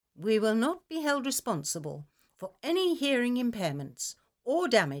We will not be held responsible for any hearing impairments or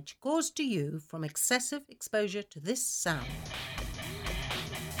damage caused to you from excessive exposure to this sound.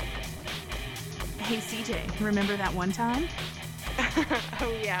 Hey CJ, remember that one time?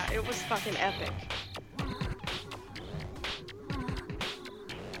 Oh yeah, it was fucking epic.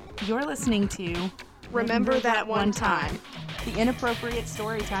 You're listening to Remember That One Time, the Inappropriate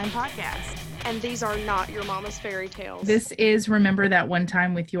Storytime podcast. and these are not your mama's fairy tales. This is Remember That One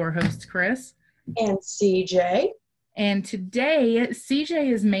Time with your host, Chris. And CJ. And today,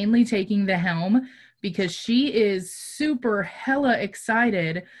 CJ is mainly taking the helm because she is super hella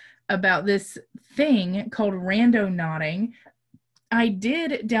excited about this thing called RandoNauting. I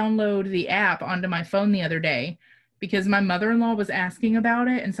did download the app onto my phone the other day because my mother-in-law was asking about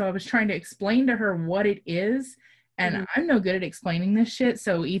it, and so I was trying to explain to her what it is, and I'm no good at explaining this shit,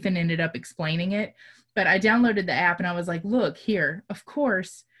 so Ethan ended up explaining it. But I downloaded the app, and I was like, look, here, of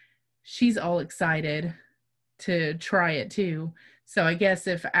course, she's all excited to try it too. So I guess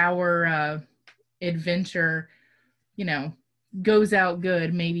if our adventure, goes out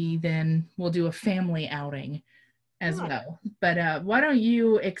good, maybe then we'll do a family outing as well. But why don't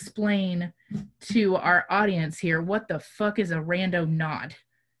you explain to our audience here what the fuck is a RandoNaut?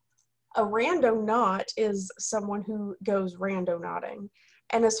 A RandoNaut is someone who goes RandoNauting.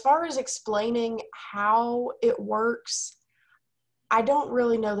 And as far as explaining how it works, I don't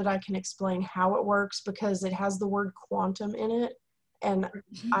really know that I can explain how it works because it has the word quantum in it. And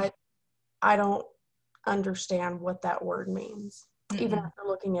I don't understand what that word means. Even after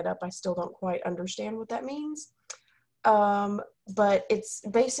looking it up, I still don't quite understand what that means. But it's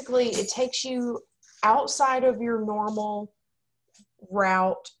basically, it takes you outside of your normal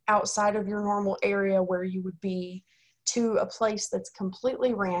route, outside of your normal area where you would be, to a place that's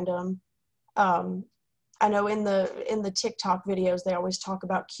completely random. I know in the TikTok videos, they always talk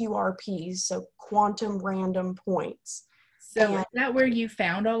about QRPs, so quantum random points. So is that where you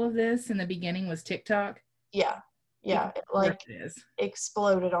found all of this in the beginning, was TikTok? Yeah. It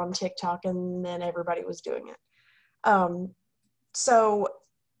exploded on TikTok, and then everybody was doing it. So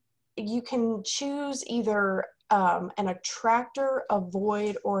you can choose either an attractor, a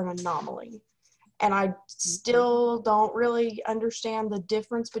void, or an anomaly. And I still don't really understand the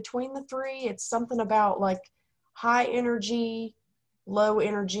difference between the three. It's something about like high energy, low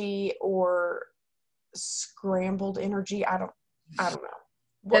energy, or scrambled energy. I don't know.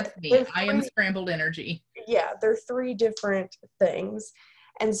 That's me. I am scrambled energy. Yeah, they're three different things.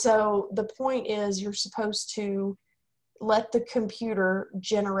 And so the point is, you're supposed to let the computer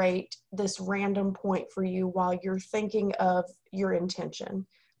generate this random point for you while you're thinking of your intention.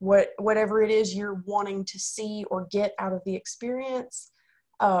 Whatever it is you're wanting to see or get out of the experience.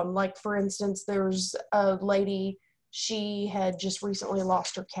 Like, for instance, there's a lady, she had just recently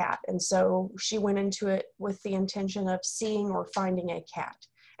lost her cat. And so she went into it with the intention of seeing or finding a cat.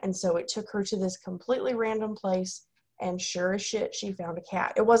 And so it took her to this completely random place. And sure as shit, she found a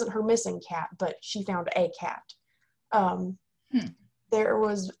cat. It wasn't her missing cat, but she found a cat. There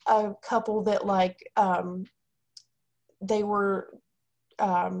was a couple that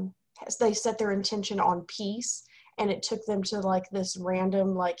they set their intention on peace, and it took them to this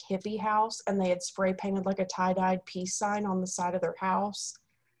random hippie house, and they had spray painted a tie-dyed peace sign on the side of their house.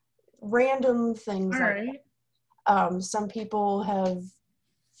 Random things that. Some people have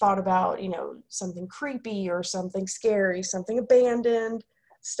thought about, something creepy or something scary, something abandoned,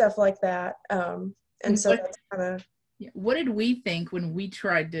 stuff like that. And so that's kind of. What did we think when we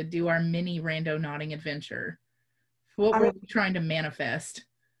tried to do our mini RandoNauting adventure? What were we trying to manifest?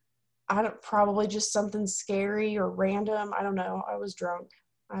 Probably just something scary or random. I don't know. I was drunk.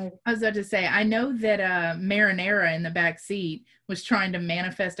 I was about to say, I know that Marinara in the back seat was trying to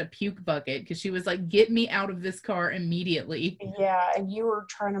manifest a puke bucket because she was like, get me out of this car immediately. Yeah, and you were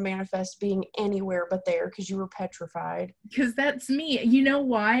trying to manifest being anywhere but there because you were petrified. Because that's me. You know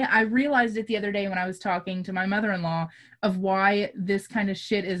why? I realized it the other day when I was talking to my mother-in-law of why this kind of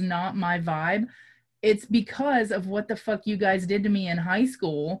shit is not my vibe. It's because of what the fuck you guys did to me in high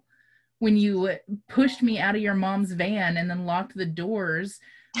school when you pushed me out of your mom's van and then locked the doors,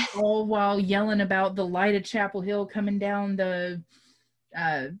 all while yelling about the light of Chapel Hill coming down the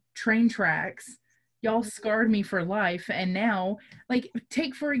train tracks. Y'all scarred me for life. And now,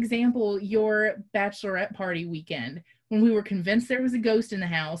 take for example your bachelorette party weekend when we were convinced there was a ghost in the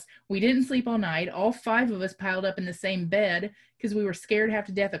house. We didn't sleep all night. All 5 of us piled up in the same bed because we were scared half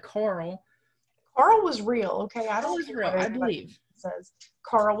to death of Carl. Carl was real, okay? Carl was real, I believe. Says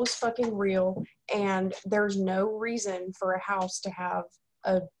Carl was fucking real, and there's no reason for a house to have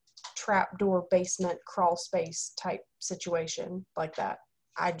a trapdoor basement crawl space type situation like that.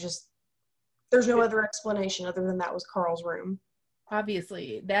 there's no other explanation other than that was Carl's room.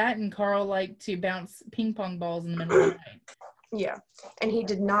 Obviously. That and Carl liked to bounce ping pong balls in the middle of the night. Yeah. And he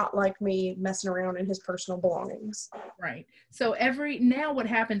did not like me messing around in his personal belongings. Right. So now what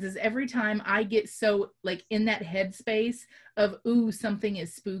happens is every time I get so like in that headspace of, ooh, something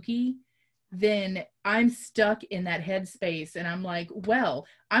is spooky, then I'm stuck in that headspace and I'm like, well,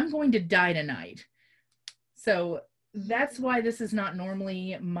 I'm going to die tonight. So that's why this is not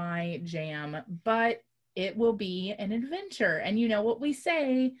normally my jam, but it will be an adventure. And you know what we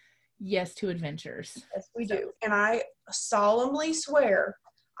say, yes to adventures. Yes, we do. And I solemnly swear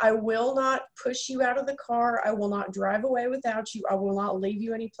I will not push you out of the car. I will not drive away without you. I will not leave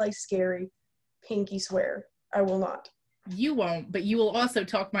you any place scary. Pinky swear. I will not. You won't, but you will also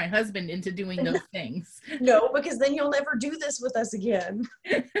talk my husband into doing those things. No, because then you'll never do this with us again.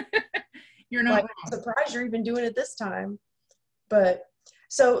 You're not I'm surprised you're even doing it this time. But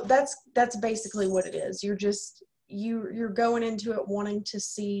so that's basically what it is. You're going into it wanting to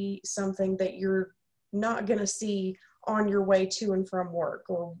see something that you're not going to see on your way to and from work,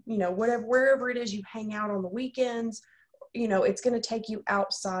 or wherever it is you hang out on the weekends. It's going to take you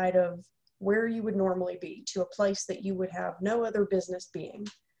outside of where you would normally be, to a place that you would have no other business being.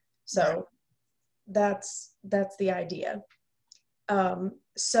 So that's the idea.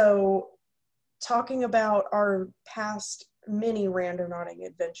 So talking about our past mini RandoNauting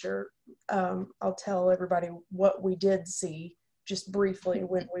adventure, I'll tell everybody what we did see just briefly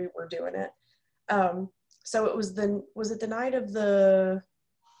when we were doing it. So it was the night of the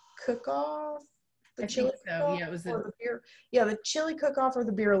cook-off? The chili cook-off? Yeah, it was the chili cook-off or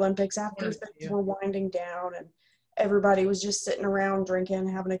the beer Olympics, after things were winding down and everybody was just sitting around drinking,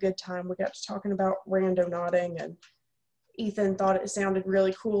 having a good time. We got to talking about RandoNauting, and Ethan thought it sounded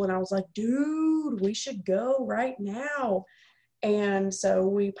really cool, and I was like, dude, we should go right now. And so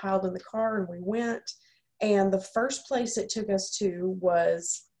we piled in the car and we went, and the first place it took us to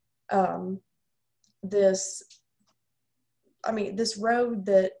was this road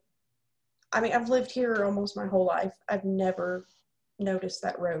that, I've lived here almost my whole life. I've never noticed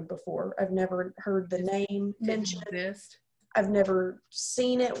that road before. I've never heard the name mentioned. I've never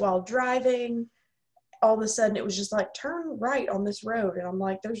seen it while driving. All of a sudden it was just like, turn right on this road. And I'm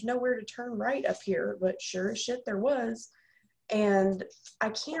like, there's nowhere to turn right up here, but sure as shit there was. And I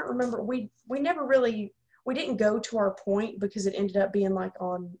can't remember, we didn't go to our point because it ended up being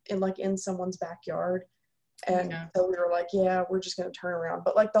in someone's backyard. And so we were like, yeah, we're just going to turn around.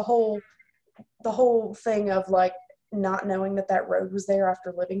 But like the whole thing of like not knowing that road was there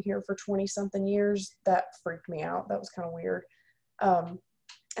after living here for 20 something years, that freaked me out. That was kind of weird. And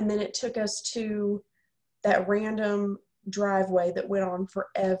then it took us to that random driveway that went on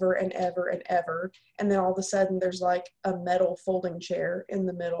forever and ever and ever. And then all of a sudden there's like a metal folding chair in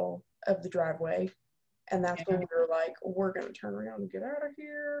the middle of the driveway. And that's when we were like, we're going to turn around and get out of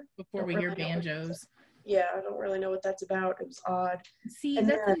here. Before we hear banjos. Yeah, I don't really know what that's about. It was odd. See, and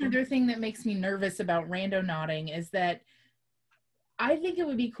that's another thing that makes me nervous about RandoNauting, is that I think it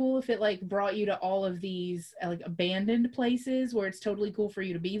would be cool if it like brought you to all of these like abandoned places where it's totally cool for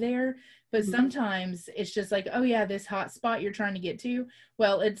you to be there. But sometimes it's just like, oh yeah, this hot spot you're trying to get to,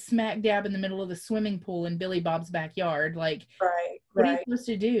 well, it's smack dab in the middle of the swimming pool in Billy Bob's backyard. Like, what are you supposed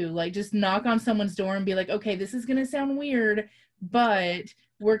to do? Like, just knock on someone's door and be like, okay, this is going to sound weird, but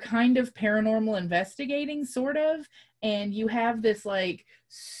we're kind of paranormal investigating, sort of. And you have this like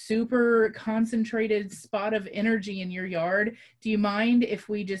super concentrated spot of energy in your yard. Do you mind if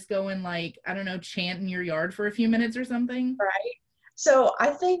we just go and like, I don't know, chant in your yard for a few minutes or something? Right. So I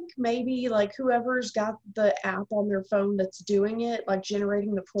think maybe like whoever's got the app on their phone that's doing it, like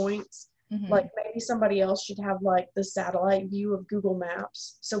generating the points, like maybe somebody else should have like the satellite view of Google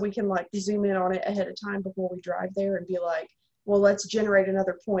Maps, so we can like zoom in on it ahead of time before we drive there and be like, well, let's generate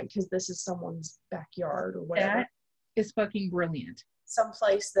another point because this is someone's backyard or whatever. That is fucking brilliant. Some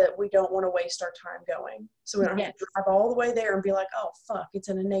place that we don't want to waste our time going. So we don't have to drive all the way there and be like, oh, fuck, it's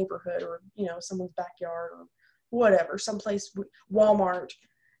in a neighborhood or, someone's backyard or whatever. Someplace, Walmart.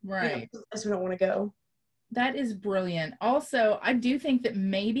 Right. Someplace we don't want to go. That is brilliant. Also, I do think that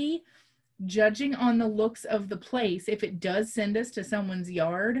maybe, judging on the looks of the place, if it does send us to someone's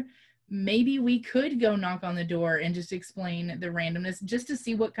yard, maybe we could go knock on the door and just explain the randomness just to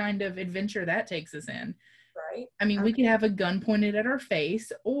see what kind of adventure that takes us in. Right. I mean, we could have a gun pointed at our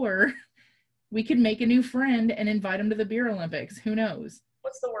face, or we could make a new friend and invite them to the Beer Olympics. Who knows?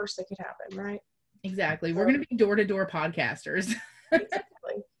 What's the worst that could happen, right? Exactly. We're going to be door-to-door podcasters.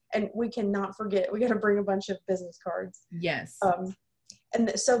 Exactly. And we cannot forget, we got to bring a bunch of business cards. Yes.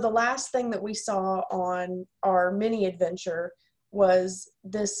 And so the last thing that we saw on our mini adventure was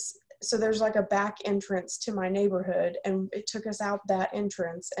this. So there's like a back entrance to my neighborhood, and it took us out that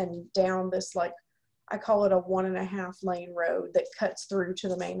entrance and down this, like, I call it a 1.5 lane road that cuts through to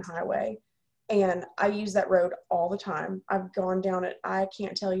the main highway. And I use that road all the time. I've gone down it, I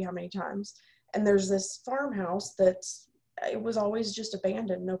can't tell you how many times. And there's this farmhouse it was always just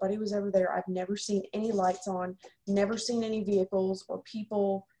abandoned. Nobody was ever there. I've never seen any lights on, never seen any vehicles or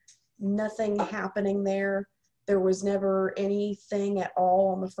people, nothing happening there. There was never anything at all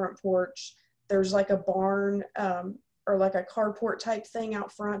on the front porch. There's like a barn or like a carport type thing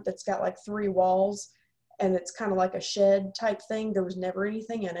out front that's got like 3 walls, and it's kind of like a shed type thing. There was never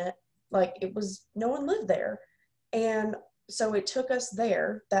anything in it. Like, it was, no one lived there. And so it took us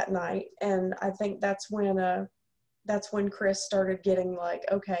there that night, and I think that's when Chris started getting like,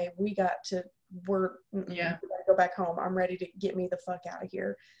 okay, we gotta go back home. I'm ready to get me the fuck out of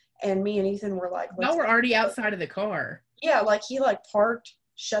here. And me and Ethan were like, y'all were already outside of the car. Yeah, like he like parked,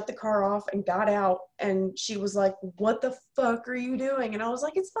 shut the car off, and got out. And she was like, what the fuck are you doing? And I was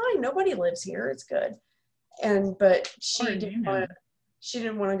like, it's fine. Nobody lives here. It's good. But she didn't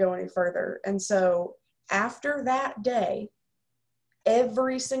want to go any further. And so after that day,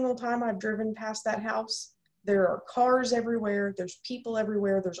 every single time I've driven past that house, there are cars everywhere. There's people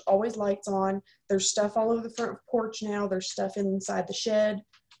everywhere. There's always lights on. There's stuff all over the front porch now. There's stuff inside the shed.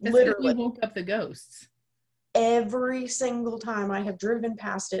 That's Literally woke up the ghosts. Every single time I have driven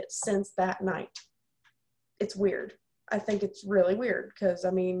past it since that night. It's weird. I think it's really weird because, I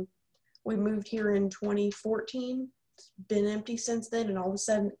mean, we moved here in 2014. It's been empty since then. And all of a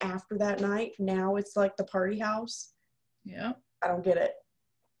sudden after that night, now it's like the party house. Yeah. I don't get it.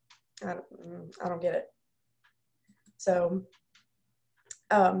 I don't get it. So,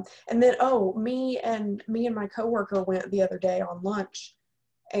 and then, me and my coworker went the other day on lunch.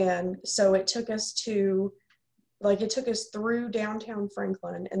 And so it took us through downtown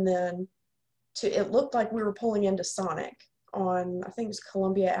Franklin, and then it looked like we were pulling into Sonic on, I think it was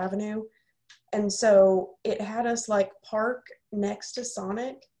Columbia Avenue. And so it had us like park next to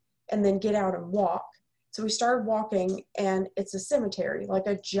Sonic and then get out and walk. So we started walking, and it's a cemetery, like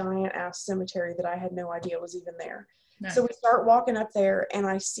a giant ass cemetery that I had no idea was even there. Nice. So we start walking up there, and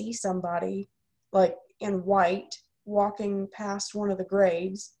I see somebody like in white walking past one of the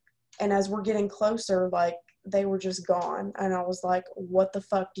graves. And as we're getting closer, like, they were just gone. And I was like, what the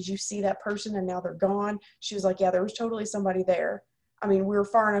fuck? Did you see that person and now they're gone? She was like, yeah, there was totally somebody there. I mean, we were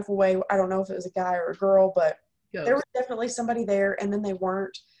far enough away. I don't know if it was a guy or a girl, but there was definitely somebody there, and then they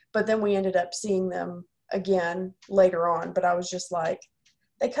weren't. But then we ended up seeing them again later on. But I was just like,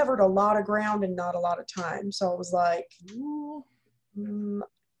 they covered a lot of ground and not a lot of time. So I was like,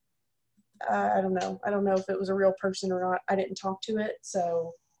 I don't know. I don't know if it was a real person or not. I didn't talk to it,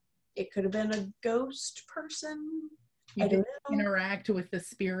 so it could have been a ghost person. You didn't interact with the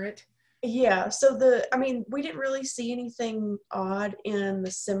spirit. Yeah. So we didn't really see anything odd in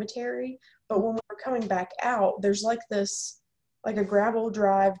the cemetery, but when we were coming back out, there's like a gravel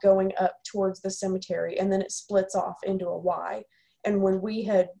drive going up towards the cemetery, and then it splits off into a Y. And when we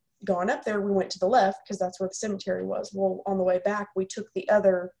had gone up there, we went to the left because that's where the cemetery was. Well, on the way back, we took the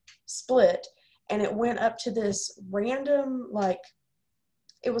other split, and it went up to this random, like,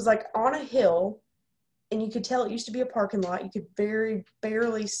 it was like on a hill, and you could tell it used to be a parking lot. You could very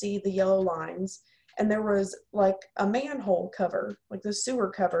barely see the yellow lines, and there was like a manhole cover, like the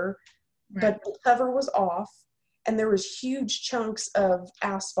sewer cover, right. But the cover was off, and there was huge chunks of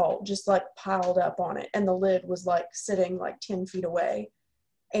asphalt just like piled up on it, and the lid was like sitting like 10 feet away.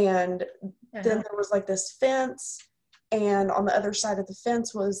 And then there was like this fence, and on the other side of the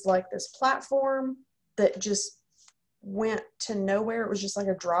fence was like this platform that just went to nowhere. It was just like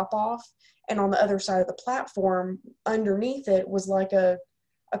a drop off, and on the other side of the platform underneath it was like a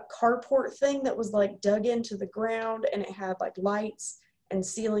carport thing that was like dug into the ground, and it had like lights and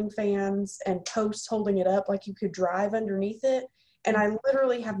ceiling fans and posts holding it up like you could drive underneath it. And I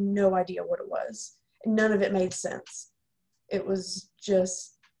literally have no idea what it was. None of it made sense. It was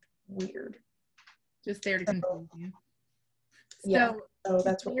just weird. Just there to confuse you. Yeah. So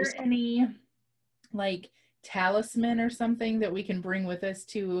that's what. Is there any like talisman or something that we can bring with us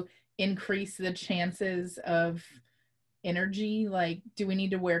to increase the chances of energy? Like, do we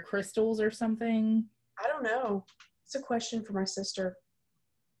need to wear crystals or something? I don't know. It's a question for my sister.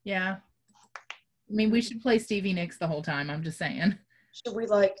 Yeah. I mean, we should play Stevie Nicks the whole time. I'm just saying. Should we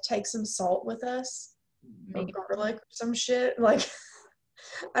like take some salt with us? Maybe. Or garlic or some shit? Like,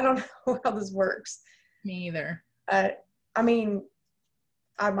 I don't know how this works. Me either. I mean,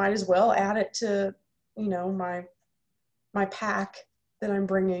 I might as well add it to, my pack that I'm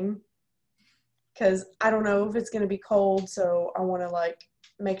bringing, because I don't know if it's going to be cold, so I want to like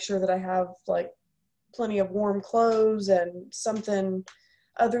make sure that I have like plenty of warm clothes and something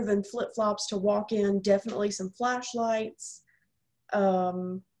other than flip-flops to walk in. Definitely some flashlights,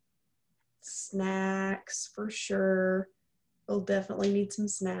 snacks for sure. We'll definitely need some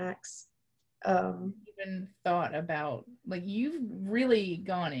snacks. Even thought about, like, you've really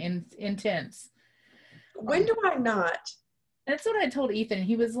gone intense. When do I not? That's what I told Ethan.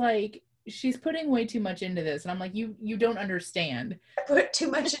 He was like, she's putting way too much into this. And I'm like, you don't understand. I put too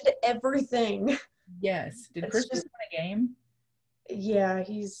much into everything. Yes. Did It's Christmas just- win a game? Yeah,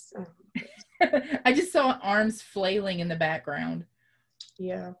 he's I just saw arms flailing in the background.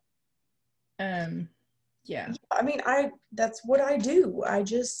 yeah. Yeah. I mean, that's what I do. I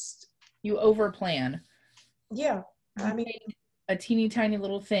just You overplan. yeah. I mean, A teeny tiny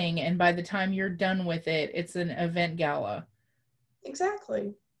little thing, and by the time you're done with it, it's an event gala.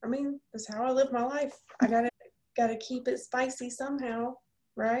 exactly. I mean, that's how I live my life. I gotta keep it spicy somehow,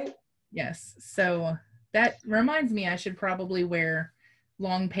 right? Yes. So that reminds me, I should probably wear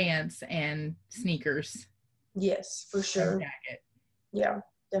long pants and sneakers. Yes, for And sure. jacket. Yeah,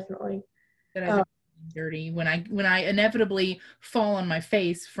 definitely. That I don't get dirty when I inevitably fall on my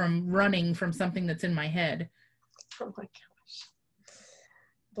face from running from something that's in my head. Oh my gosh.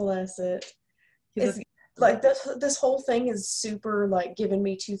 Bless it. 'Cause It's like this whole thing is super like giving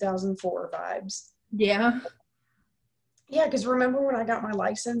me 2004 vibes. yeah. Yeah, because remember when I got my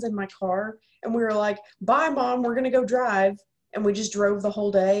license in my car and we were like, bye mom, we're gonna go drive. And we just drove the whole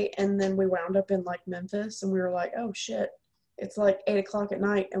day, and then we wound up in like Memphis and we were like, oh shit, it's like 8:00 at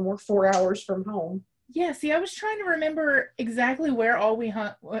night and we're 4 hours from home. Yeah, see, I was trying to remember exactly where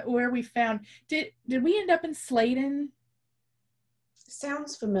where we found. Did we end up in Sladen?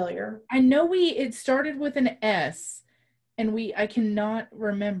 Sounds familiar. I know it started with an S, and I cannot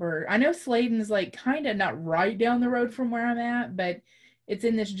remember. I know Sladen's like kind of not right down the road from where I'm at, but it's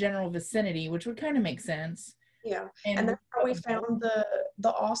in this general vicinity, which would kind of make sense. Yeah, and that's how we found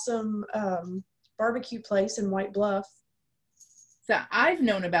the awesome barbecue place in White Bluff. So I've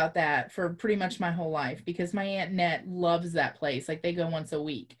known about that for pretty much my whole life because my Aunt Net loves that place. Like they go once a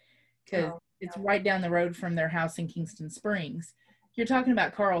week because it's right down the road from their house in Kingston Springs. You're talking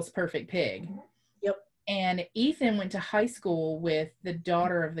about Carl's Perfect Pig. Yep. And Ethan went to high school with the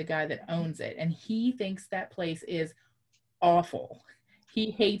daughter of the guy that owns it. And he thinks that place is awful.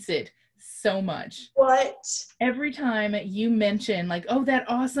 He hates it so much. What? Every time you mention like, oh, that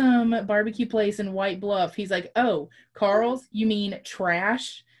awesome barbecue place in White Bluff, he's like, oh, Carl's, you mean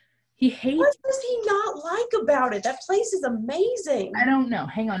trash? He hates. What does he not like about it? That place is amazing. I don't know.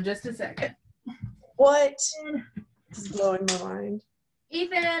 Hang on just a second. What? This is blowing my mind.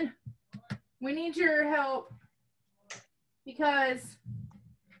 Ethan, we need your help because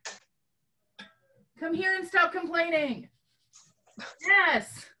come here and stop complaining.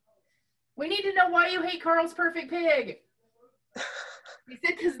 Yes. We need to know why you hate Carl's Perfect Pig. He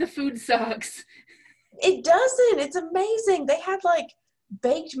said because the food sucks. It doesn't. It's amazing. They had like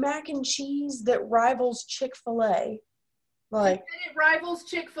baked mac and cheese that rivals Chick-fil-A. Like It rivals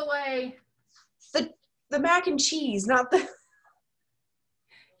Chick-fil-A. the mac and cheese, not the.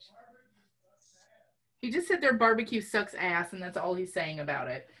 He just said their barbecue sucks ass, and that's all he's saying about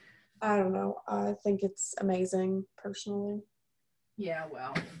it. I don't know. I think it's amazing, personally. Yeah,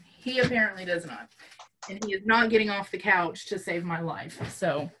 well, he apparently does not. And he is not getting off the couch to save my life.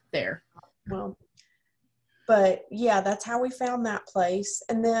 So, there. Well, but yeah, that's how we found that place.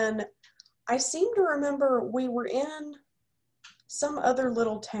 And then I seem to remember we were in some other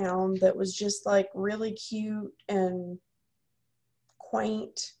little town that was just like really cute and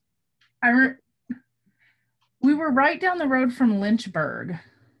quaint. We were right down the road from Lynchburg.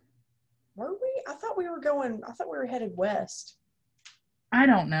 Were we? I thought we were headed west. I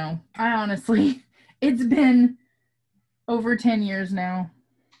don't know. I honestly, it's been over 10 years now.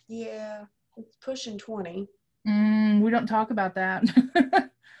 Yeah, it's pushing 20. We don't talk about that. Yeah.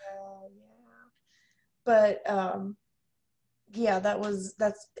 But yeah,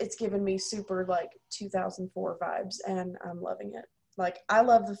 it's given me super like 2004 vibes, and I'm loving it. Like, I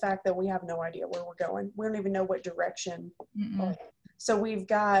love the fact that we have no idea where we're going. We don't even know what direction. So we've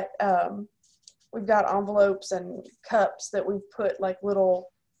got envelopes and cups that we've put like little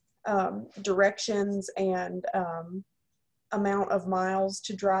directions and amount of miles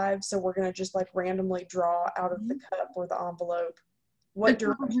to drive. So we're gonna just like randomly draw out of the cup or the envelope what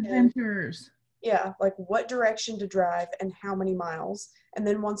direction. Adventures. Yeah, like what direction to drive and how many miles. And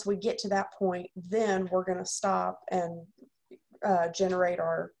then once we get to that point, then we're gonna stop and generate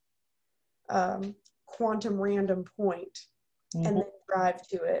our quantum random point and then drive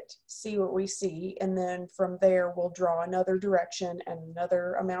to it, see what we see, and then from there we'll draw another direction and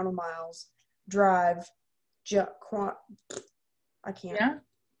another amount of miles, drive, I can't.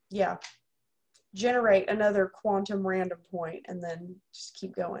 Yeah. Generate another quantum random point and then just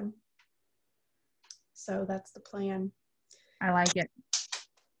keep going. So that's the plan. I like it.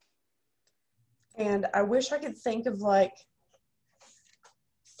 And I wish I could think of like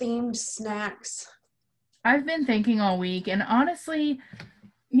themed snacks. I've been thinking all week, and honestly,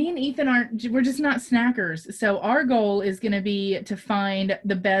 me and Ethan we're just not snackers. So our goal is going to be to find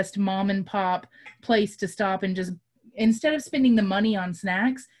the best mom and pop place to stop and just, instead of spending the money on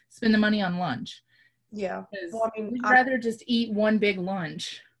snacks, spend the money on lunch. Yeah. Well, I mean, we'd rather just eat one big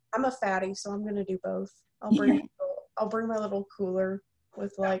lunch. I'm a fatty, so I'm going to do both. I'll bring my little cooler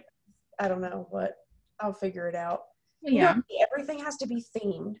with like, I don't know what, I'll figure it out. Yeah. You know, everything has to be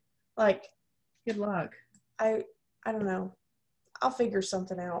themed. Like, good luck. I don't know. I'll figure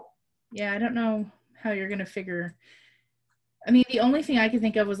something out. Yeah, I don't know how you're going to figure. I mean, the only thing I could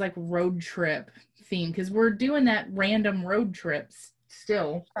think of was like road trip theme, because we're doing that random road trips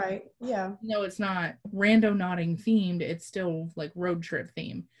still. Right, yeah. No, it's not RandoNauting themed. It's still like road trip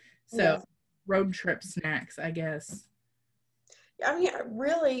theme. So yeah. Road trip snacks, I guess. I mean,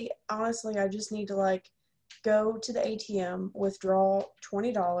 really, honestly, I just need to like go to the ATM, withdraw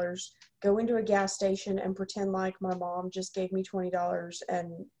 $20, go into a gas station and pretend like my mom just gave me $20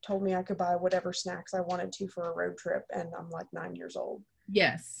 and told me I could buy whatever snacks I wanted to for a road trip, and I'm like 9 years old.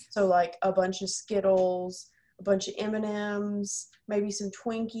 Yes. So like a bunch of Skittles, a bunch of M&Ms, maybe some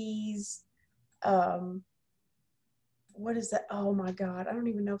Twinkies. What is that? Oh my God, I don't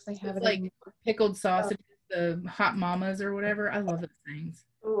even know if they have it like anymore. Pickled sausages, the hot mamas or whatever. I love those things.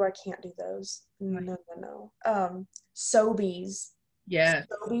 Oh, I can't do those. No. Sobeys. Yeah.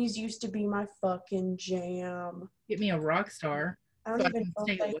 Sobeys used to be my fucking jam. Get me a Rockstar. I don't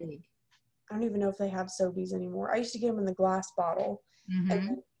even know if they have Sobeys anymore. I used to get them in the glass bottle and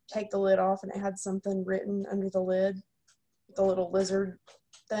then take the lid off, and it had something written under the lid, the little lizard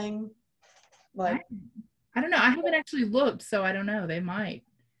thing. Like, I don't know. I haven't actually looked, so I don't know. They might.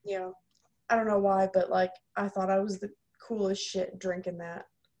 Yeah. I don't know why, but like I thought I was the coolest shit drinking that.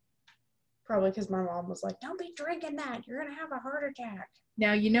 Probably because my mom was like, don't be drinking that. You're going to have a heart attack.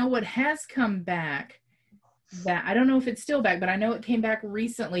 Now, you know what has come back? That I don't know if it's still back, but I know it came back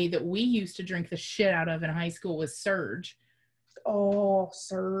recently that we used to drink the shit out of in high school was Surge. Oh,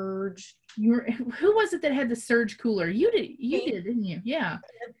 Surge. Who was it that had the Surge cooler? You did, didn't you? Yeah.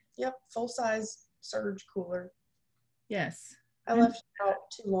 Yep, full-size Surge cooler. Yes. I left it out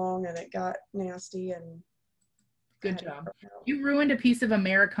too long and it got nasty and good job. You ruined a piece of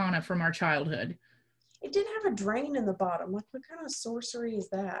Americana from our childhood. It didn't have a drain in the bottom. Like, what kind of sorcery is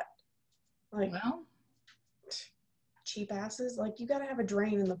that? Like, well, cheap asses. Like, you gotta have a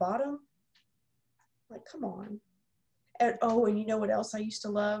drain in the bottom. Like, come on. And you know what else I used to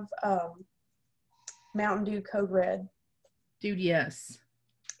love? Mountain Dew Code Red. Dude, yes.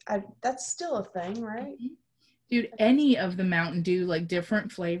 That's still a thing, right? Dude, any of the Mountain Dew, like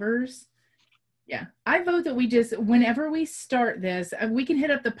different flavors. Yeah. I vote that we just, whenever we start this, we can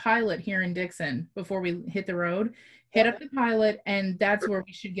hit up the Pilot here in Dixon before we hit the road. Hit up the Pilot, and that's where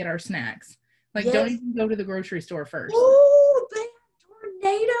we should get our snacks. Like, yes. Don't even go to the grocery store first. Oh, they have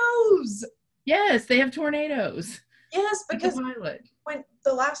tornadoes. Yes, they have tornadoes. Yes, because Pilot. When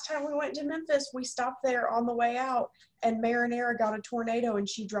the last time we went to Memphis, we stopped there on the way out, and Marinara got a tornado, and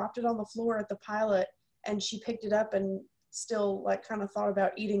she dropped it on the floor at the Pilot, and she picked it up and still like kind of thought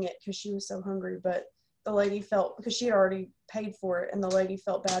about eating it because she was so hungry, but the lady felt, because she had already paid for it, and the lady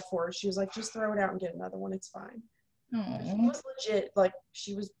felt bad for her. She was like, just throw it out and get another one, it's fine. She was legit, like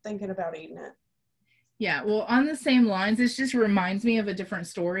she was thinking about eating it. Yeah, well, on the same lines, this just reminds me of a different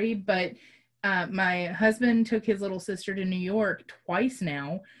story, but my husband took his little sister to New York twice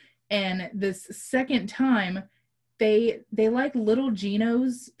now, and this second time they like Little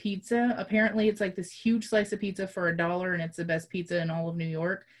Gino's pizza. Apparently it's like this huge slice of pizza for $1, and it's the best pizza in all of New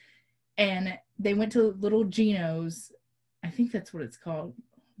York. And they went to Little Gino's. I think that's what it's called.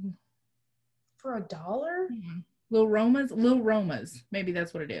 For $1? Mm-hmm. Little Roma's. Maybe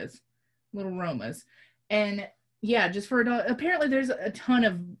that's what it is. Little Roma's. And yeah, just for $1. Apparently there's a ton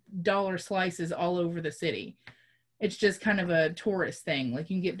of dollar slices all over the city. It's just kind of a tourist thing.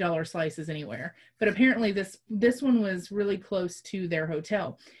 Like, you can get dollar slices anywhere. But apparently this one was really close to their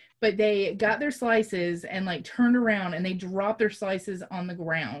hotel. But they got their slices and like turned around and they dropped their slices on the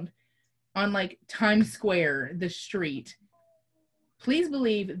ground on like Times Square, the street. Please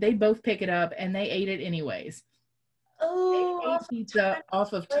believe they both pick it up and they ate it anyways. Oh, they ate pizza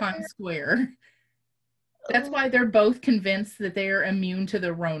off of Times Square. That's why they're both convinced that they are immune to the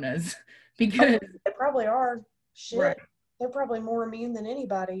Ronas. Because they probably are. Shit. Right. They're probably more immune than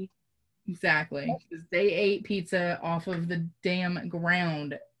anybody. Exactly. Because they ate pizza off of the damn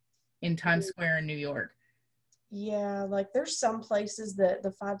ground in Times Square in New York. Yeah, like there's some places that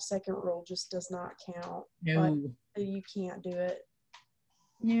the 5-second rule just does not count. No. Like, you can't do it.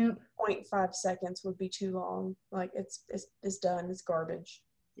 Yep. 0.5 seconds would be too long. Like it's done. It's garbage.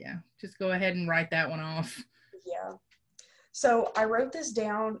 Yeah. Just go ahead and write that one off. Yeah. So I wrote this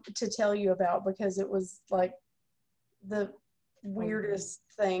down to tell you about because it was like the weirdest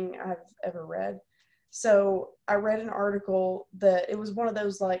thing I've ever read. So I read an article that it was one of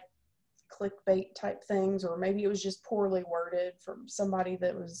those like clickbait type things, or maybe it was just poorly worded from somebody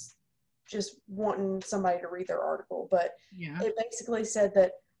that was just wanting somebody to read their article. But it basically said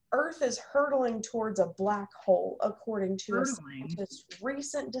that Earth is hurtling towards a black hole, according to a scientist's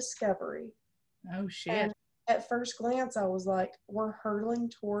recent discovery. Oh, shit. And at first glance, I was like, we're hurtling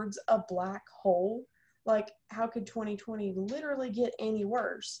towards a black hole? Like, how could 2020 literally get any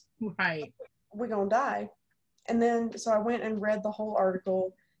worse? Right. We're going to die. And then, so I went and read the whole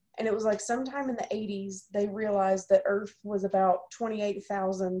article, and it was like sometime in the 80s, they realized that Earth was about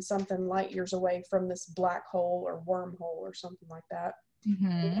 28,000 something light years away from this black hole or wormhole or something like that.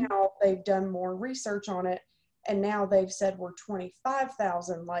 And now they've done more research on it, and now they've said we're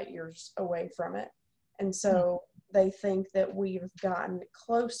 25,000 light years away from it. And so they think that we've gotten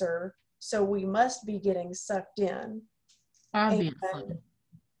closer, so we must be getting sucked in. Obviously. And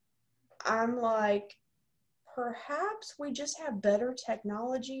I'm like, perhaps we just have better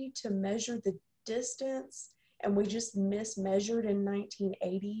technology to measure the distance, and we just mismeasured in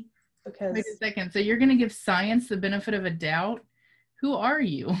 1980 because... Wait a second. So you're going to give science the benefit of a doubt? Who are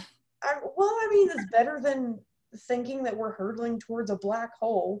you? Well, I mean, it's better than thinking that we're hurtling towards a black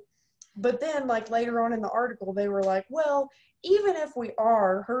hole. But then, like, later on in the article, they were like, well, even if we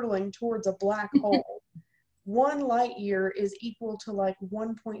are hurtling towards a black hole, 1 light year is equal to, like,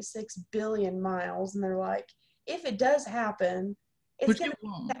 1.6 billion miles. And they're like, if it does happen, it's going to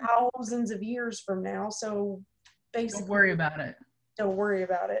be thousands of years from now. So, basically... Don't worry about it. Don't worry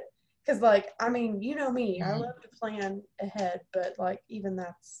about it. Because, like, I mean, you know me. I love to plan ahead, but, like, even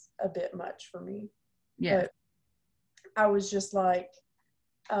that's a bit much for me. Yeah. But I was just like...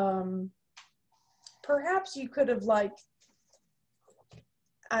 perhaps you could have, like,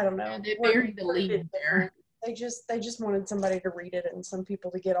 I don't know. They buried the lead there. They just wanted somebody to read it and some people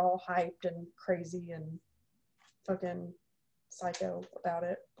to get all hyped and crazy and fucking psycho about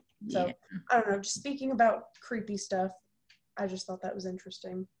it. So I don't know. Just speaking about creepy stuff, I just thought that was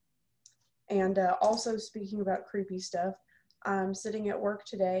interesting. And also speaking about creepy stuff, I'm sitting at work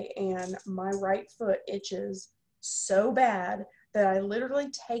today and my right foot itches so bad that I literally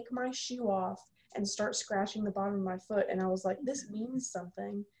take my shoe off and start scratching the bottom of my foot. And I was like, this means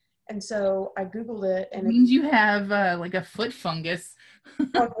something. And so I Googled it. And it means you have like a foot fungus.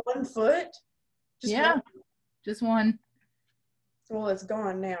 On one foot? Just one? Just one. Well, it's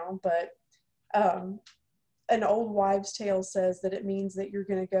gone now, but an old wives' tale says that it means that you're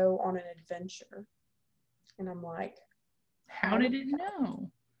going to go on an adventure. And I'm like, how did it know?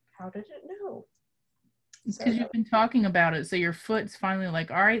 How did it know? Because you've been talking about it, so your foot's finally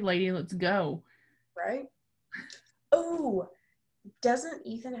like, all right, lady, let's go. Right? Oh, doesn't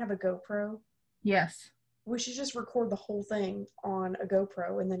Ethan have a GoPro? Yes. We should just record the whole thing on a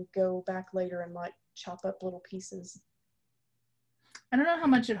GoPro and then go back later and, like, chop up little pieces. I don't know how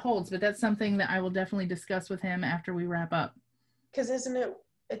much it holds, but that's something that I will definitely discuss with him after we wrap up. Because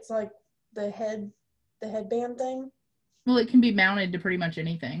it's like the headband thing? Well, it can be mounted to pretty much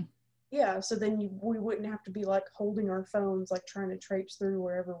anything. Yeah, so then we wouldn't have to be, like, holding our phones, like, trying to traipse through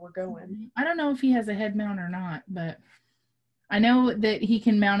wherever we're going. I don't know if he has a head mount or not, but I know that he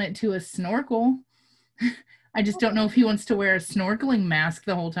can mount it to a snorkel. I just don't know if he wants to wear a snorkeling mask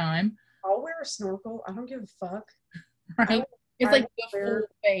the whole time. I'll wear a snorkel. I don't give a fuck. Right? It's like the full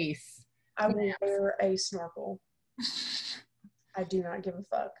face. I will wear a snorkel. I do not give a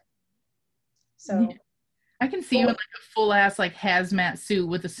fuck. So... Yeah. I can see you in like a full ass like hazmat suit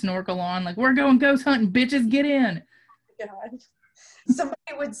with a snorkel on, like we're going ghost hunting, bitches, get in. God, somebody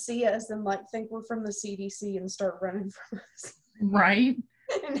would see us and like think we're from the CDC and start running from us, right?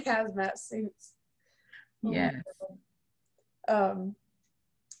 In hazmat suits. Yes.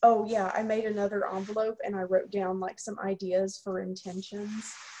 Oh yeah, I made another envelope and I wrote down like some ideas for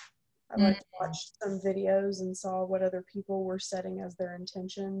intentions. I like watched some videos and saw what other people were setting as their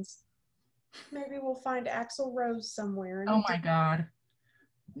intentions. Maybe we'll find Axl Rose somewhere. Oh my God.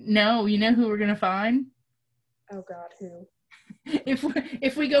 No, you know who we're going to find? Oh God, who?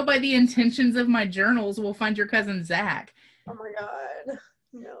 If we go by the intentions of my journals, we'll find your cousin Zach. Oh my God.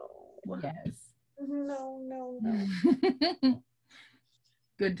 No. Yes. No.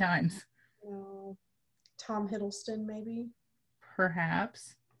 Good times. No. Tom Hiddleston, maybe?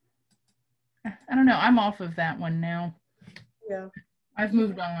 Perhaps. I don't know. I'm off of that one now. Yeah. I've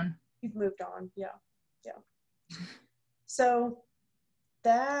moved on. You've moved on. Yeah. So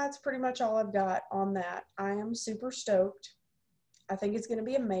that's pretty much all I've got on that. I am super stoked. I think it's going to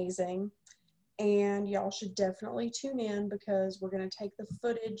be amazing. And y'all should definitely tune in because we're going to take the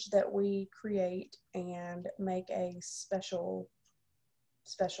footage that we create and make a special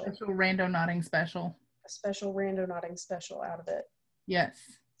RandoNauting special. A special RandoNauting special out of it. Yes.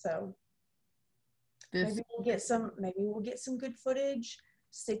 So maybe we'll get some good footage,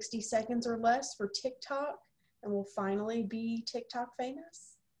 60 seconds or less for TikTok, and we'll finally be TikTok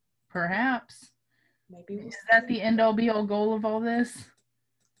famous. Perhaps. Maybe we'll Is that the end all be all goal of all this?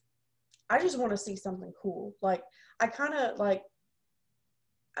 I just want to see something cool. Like, I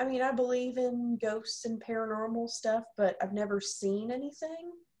believe in ghosts and paranormal stuff, but I've never seen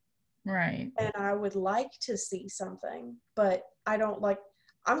anything. Right. And I would like to see something, but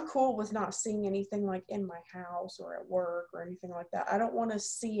I'm cool with not seeing anything like in my house or at work or anything like that. I don't want to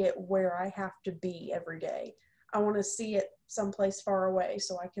see it where I have to be every day. I want to see it someplace far away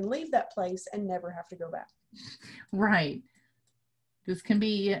so I can leave that place and never have to go back. Right. This can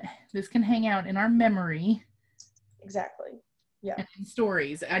hang out in our memory. Exactly. Yeah. And in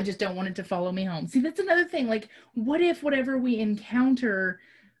stories. I just don't want it to follow me home. See, that's another thing. Like, what if whatever we encounter,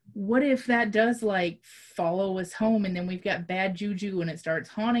 what if that does like follow us home and then we've got bad juju and it starts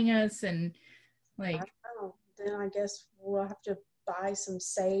haunting us and like. I don't know. Then I guess we'll have to buy some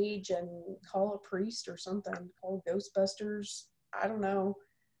sage and call a priest or something. Call Ghostbusters. I don't know.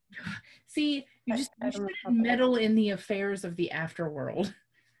 See, you shouldn't meddle in the affairs of the afterworld.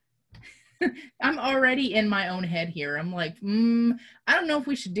 I'm already in my own head here. I'm like, I don't know if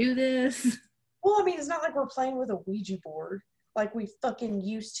we should do this. Well, I mean, it's not like we're playing with a Ouija board like we fucking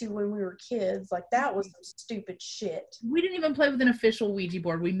used to when we were kids. Like, that was some stupid shit. We didn't even play with an official Ouija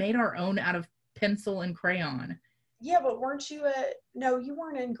board. We made our own out of pencil and crayon. Yeah, but weren't you no, you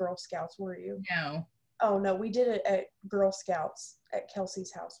weren't in Girl Scouts, were you? No. Oh, no, we did it at Girl Scouts at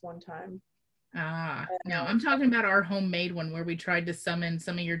Kelsey's house one time. No, I'm talking about our homemade one where we tried to summon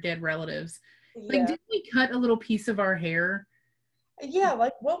some of your dead relatives. Yeah. Like, didn't we cut a little piece of our hair? Yeah,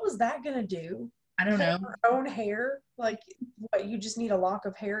 like, what was that gonna do? I don't know. Our own hair? Like, what, you just need a lock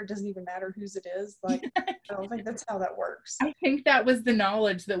of hair? It doesn't even matter whose it is? Like, I don't think that's how that works. I think that was the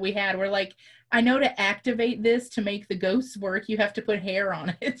knowledge that we had. We're like, I know to activate this to make the ghosts work, you have to put hair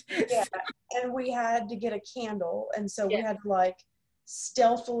on it. Yeah, and we had to get a candle, and so we had to, like,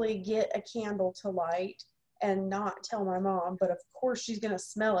 stealthily get a candle to light and not tell my mom, but of course she's gonna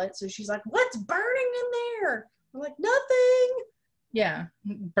smell it, so she's like, what's burning in there? I'm like, nothing. Yeah,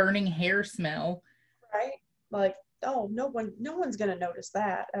 burning hair smell. Right? Like, oh, no one's gonna notice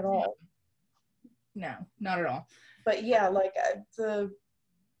that at all. No, not at all. But yeah, like I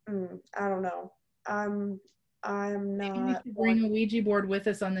don't know. I'm not. Maybe we should bring a Ouija board with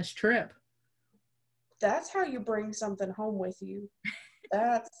us on this trip. That's how you bring something home with you.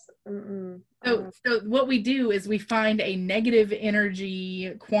 That's So what we do is we find a negative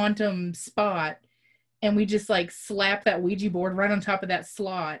energy quantum spot and we just like slap that Ouija board right on top of that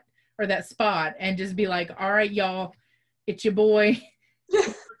slot or that spot and just be like, all right, y'all, it's your boy,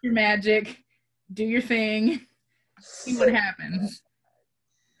 your magic, do your thing, see what happens.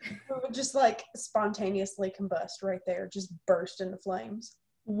 It would just like spontaneously combust right there, just burst into flames.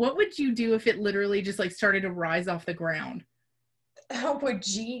 What would you do if it literally just like started to rise off the ground? I would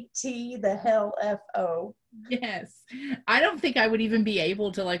GT the hell FO. Yes. I don't think I would even be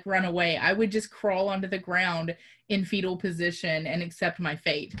able to like run away. I would just crawl onto the ground in fetal position and accept my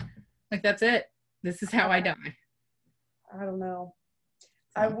fate. Like, that's it. This is how I die. I don't know.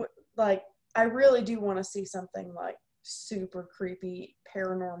 I really do want to see something like super creepy,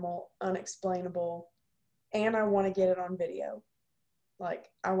 paranormal, unexplainable, and I want to get it on video. Like,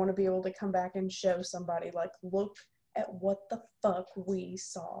 I want to be able to come back and show somebody, like, look at what the fuck we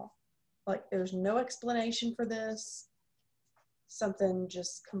saw. Like, there's no explanation for this. Something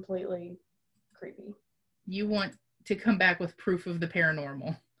just completely creepy. You want to come back with proof of the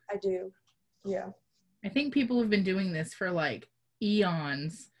paranormal. I do. Yeah. I think people have been doing this for like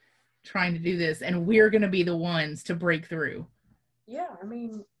eons, trying to do this, and we're going to be the ones to break through. Yeah, I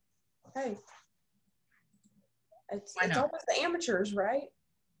mean, hey. It's always the amateurs, right?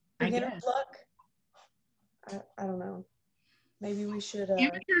 Beginner's luck. I don't know. Maybe we should.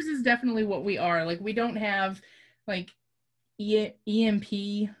 Amateurs is definitely what we are. Like, we don't have, like,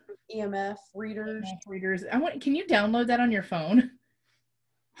 EMP EMF readers. readers. Can you download that on your phone?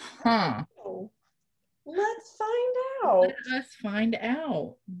 Huh. Oh, let's find out. Let us find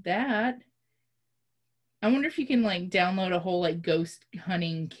out that. I wonder if you can like download a whole like ghost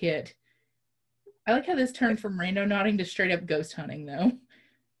hunting kit. I like how this turned from RandoNauting to straight up ghost hunting though.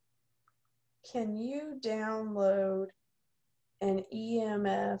 Can you download an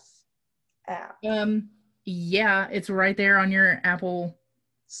EMF app? Yeah, it's right there on your Apple.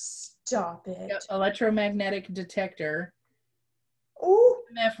 Stop it. Electromagnetic detector. Oh,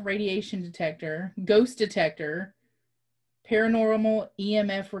 EMF radiation detector, ghost detector, paranormal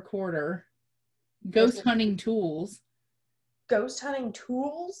EMF recorder, ghost hunting tools. Ghost hunting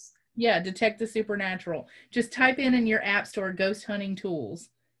tools? Yeah, detect the supernatural. Just type in your app store ghost hunting tools.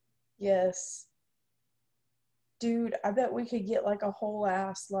 Yes. Dude, I bet we could get like a whole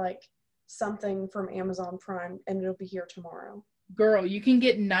ass like something from Amazon Prime and it'll be here tomorrow. Girl, you can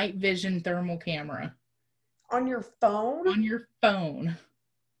get night vision thermal camera. On your phone? On your phone.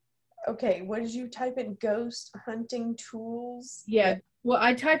 Okay, what did you type in? Ghost hunting tools? Yeah. Well,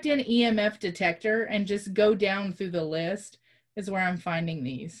 I typed in EMF detector and just go down through the list is where I'm finding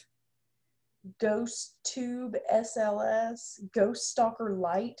these. Ghost tube SLS, ghost stalker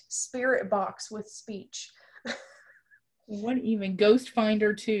light, spirit box with speech. What even? Ghost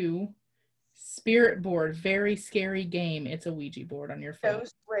Finder 2, spirit board, very scary game. It's a Ouija board on your phone.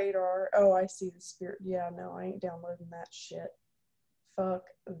 Ghost radar. Oh, I see the spirit. Yeah, no, I ain't downloading that shit. Fuck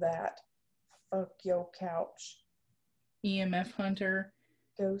that. Fuck your couch. EMF hunter.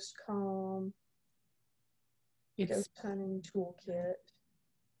 Ghost com. It's ghost hunting toolkit.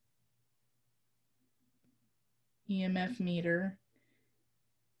 EMF meter.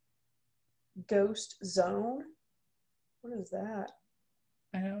 Ghost zone. What is that?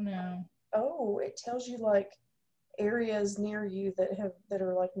 I don't know. Oh, it tells you like areas near you that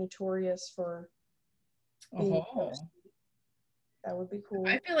are like notorious for being ghosty. That would be cool.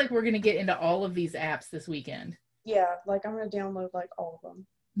 I feel like we're gonna get into all of these apps this weekend. Yeah, like I'm gonna download like all of them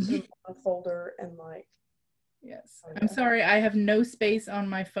in a folder and like. Yes. I'm sorry, I have no space on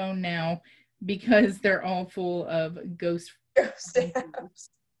my phone now because they're all full of ghost apps.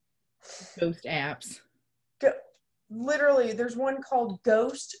 Ghost apps. Literally, there's one called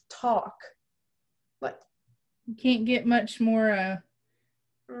Ghost Talk. Like, you can't get much more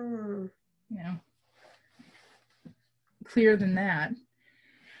clear than that.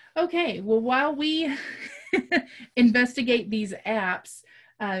 Okay, well, while we investigate these apps,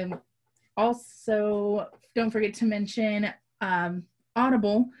 also don't forget to mention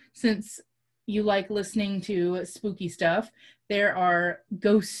Audible. Since you like listening to spooky stuff, there are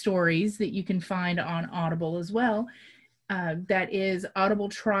ghost stories that you can find on Audible as well. That is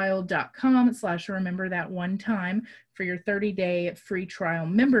audibletrial.com/remember that one time for your 30-day free trial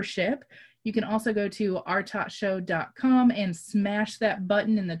membership. You can also go to ourtotshow.com and smash that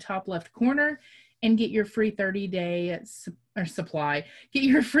button in the top left corner and get your free 30-day get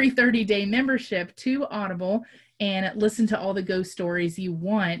your free 30-day membership to Audible and listen to all the ghost stories you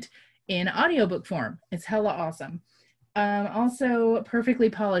want in audiobook form. It's hella awesome. Also, perfectly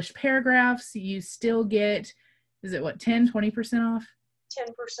polished paragraphs. You still get, is it what, 10-20% off? 10%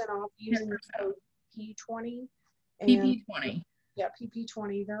 off using the code P20. PP20. Yeah,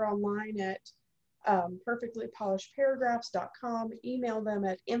 PP20. They're online at perfectlypolishedparagraphs.com. Email them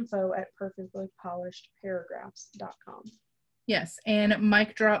at info@perfectlypolishedparagraphs.com. Yes, and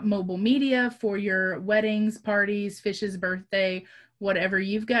Mic Drop Mobile Media for your weddings, parties, Fish's birthday, whatever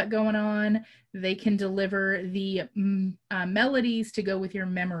you've got going on. They can deliver the melodies to go with your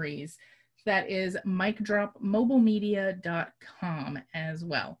memories. That is micdropmobilemedia.com as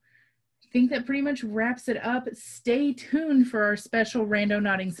well. I think that pretty much wraps it up. Stay tuned for our special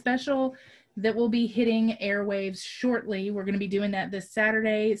RandoNauting special that will be hitting airwaves shortly. We're going to be doing that this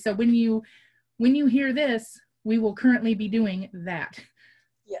Saturday. So when you hear this, we will currently be doing that.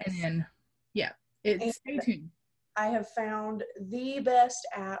 Yes. And then, yeah, stay tuned. I have found the best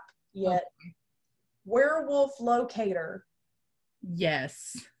app yet. Okay. Werewolf Locator.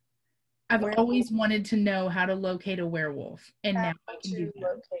 Yes. I've always wanted to know how to locate a werewolf. And now I can do that.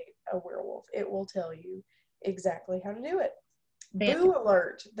 Locate a werewolf. It will tell you exactly how to do it. Fancy. Boo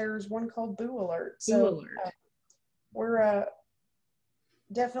Alert. There's one called Boo Alert. Boo Alert. We're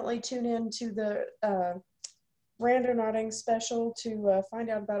definitely tune in to the RandoNauting special to find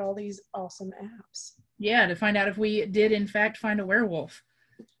out about all these awesome apps. Yeah, to find out if we did in fact find a werewolf.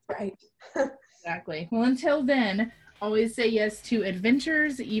 Right. Exactly. Well, until then, always say yes to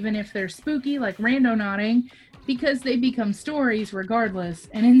adventures, even if they're spooky like RandoNauting, because they become stories regardless.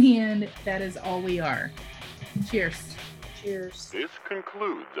 And in the end, that is all we are. Cheers. Cheers. This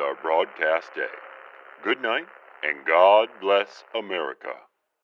concludes our broadcast day. Good night, and God bless America.